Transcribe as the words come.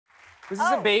Was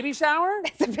this a baby shower?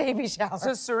 It's a baby shower.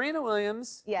 So Serena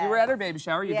Williams, yeah. you were at her baby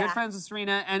shower. You're yeah. good friends with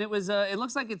Serena, and it was. It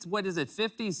looks like it's what is it?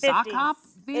 50s sock hop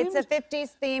themed? It's a 50s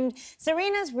themed.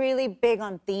 Serena's really big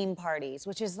on theme parties,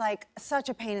 which is like such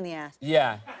a pain in the ass.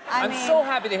 Yeah. I I'm mean, so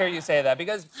happy to hear you say that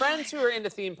because friends who are into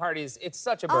theme parties, it's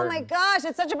such a burden. Oh my gosh,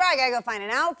 it's such a brag. I gotta go find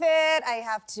an outfit. I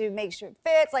have to make sure it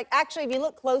fits. Like, actually, if you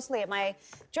look closely at my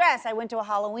dress, I went to a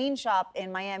Halloween shop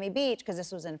in Miami Beach because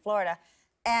this was in Florida.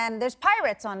 And there's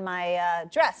pirates on my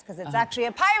dress because it's actually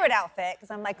a pirate outfit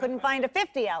because I couldn't find a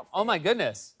 50 outfit. Oh my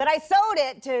goodness. But I sewed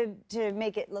it to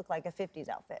make it look like a 50s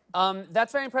outfit.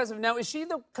 That's very impressive. Now, is she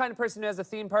the kind of person who has a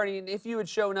theme party and if you had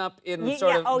shown up in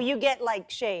sort of... Oh, you get like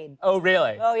shade. Oh,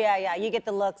 really? Oh, yeah, yeah. You get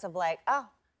the looks of like, oh,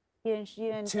 you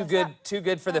didn't too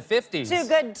good for the 50s. Too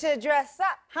good to dress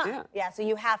up, huh? Yeah. Yeah, so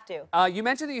you have to. You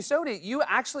mentioned that you sewed it. You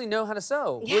actually know how to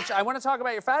sew, which I want to talk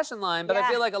about your fashion line, but I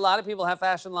feel like a lot of people have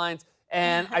fashion lines.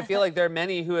 And I feel like there are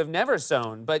many who have never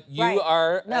sewn, but you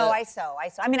are... No, I sew.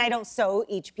 I mean, I don't sew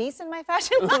each piece in my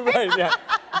fashion line. Right, yeah.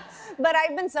 But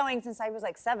I've been sewing since I was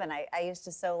like 7. I used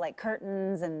to sew like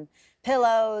curtains and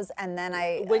pillows, and then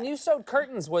I... When you sewed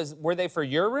curtains, were they for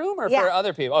your room or for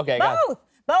other people? Okay, both.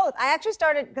 Both. I actually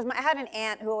started, because I had an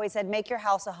aunt who always said, make your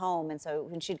house a home. And so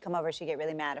when she'd come over, she'd get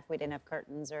really mad if we didn't have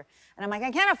curtains. And I'm like,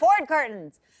 I can't afford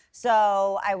curtains.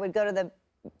 So I would go to the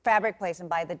fabric place and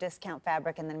buy the discount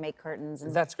fabric and then make curtains.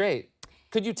 And... That's great.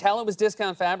 Could you tell it was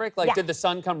discount fabric? Like, did the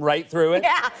sun come right through it?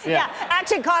 Yeah.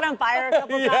 Actually caught on fire a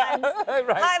couple times.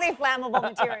 Right. Highly flammable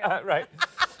material. Right.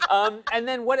 And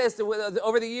then what is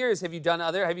over the years? Have you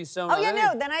sewn? Oh yeah,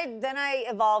 no. Then I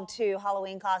evolved to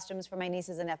Halloween costumes for my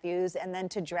nieces and nephews, and then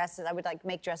to dresses. I would like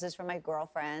make dresses for my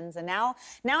girlfriends, and now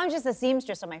I'm just a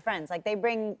seamstress of my friends. Like they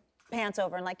bring pants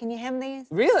over and like, can you hem these?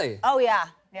 Really? Oh yeah.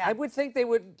 Yeah. I would think they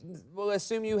would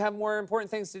assume you have more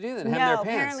important things to do than hem their pants.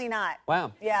 No, apparently not.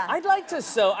 Wow. Yeah. I'd like to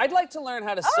sew. I'd like to learn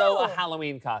how to sew a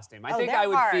Halloween costume. I think I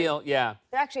would feel, They're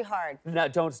actually hard. No,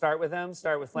 don't start with them.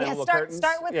 Start with flammable curtains.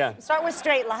 Start with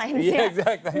straight lines. Yeah,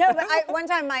 exactly. No, but one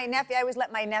time my nephew, I always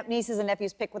let my nieces and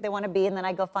nephews pick what they want to be, and then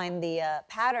I go find the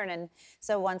pattern. And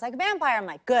so one's like vampire. I'm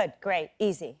like, good, great,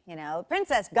 easy. You know,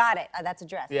 princess, got it. That's a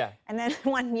dress. Yeah. And then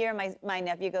one year my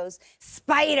nephew goes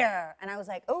spider, and I was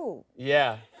like, oh.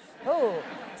 Yeah. Oh,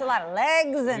 it's a lot of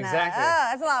legs and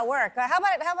that's a lot of work. How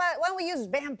about why don't we use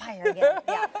vampire again?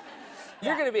 Yeah.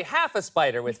 You're going to be half a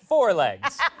spider with 4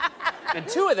 legs, and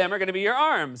 2 of them are going to be your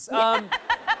arms.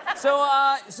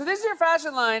 So this is your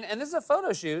fashion line, and this is a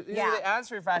photo shoot. These are the ads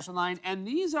for your fashion line, and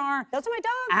those are my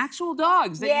dogs. Actual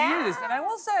dogs that you used. And I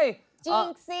will say,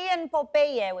 Jinxie and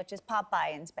Popeye, which is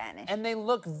Popeye in Spanish. And they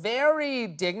look very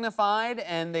dignified,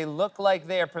 and they look like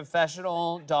they are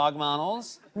professional dog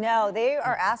models. No, they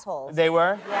are assholes. They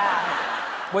were?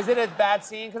 Yeah. Was it a bad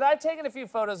scene? Because I've taken a few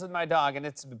photos with my dog, and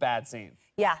it's a bad scene.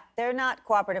 Yeah, they're not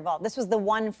cooperative at all. This was the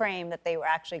one frame that they were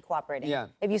actually cooperating. Yeah.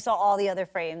 If you saw all the other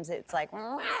frames, it's like,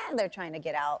 they're trying to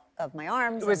get out of my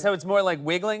arms. So it's more like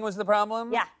wiggling was the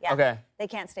problem? Yeah, yeah. Okay. They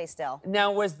can't stay still.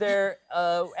 Now, was there,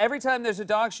 every time there's a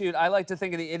dog shoot, I like to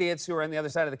think of the idiots who are on the other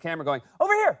side of the camera going,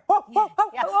 over here, whoa, whoa, whoa,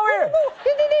 over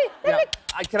here.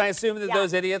 Can I assume that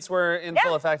those idiots were in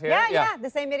full effect here? Yeah, the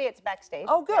same idiots backstage.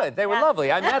 Oh, good. They were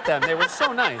lovely. I met them. They were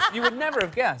so nice. You would never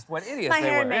have guessed what idiots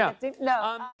they were.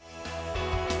 No.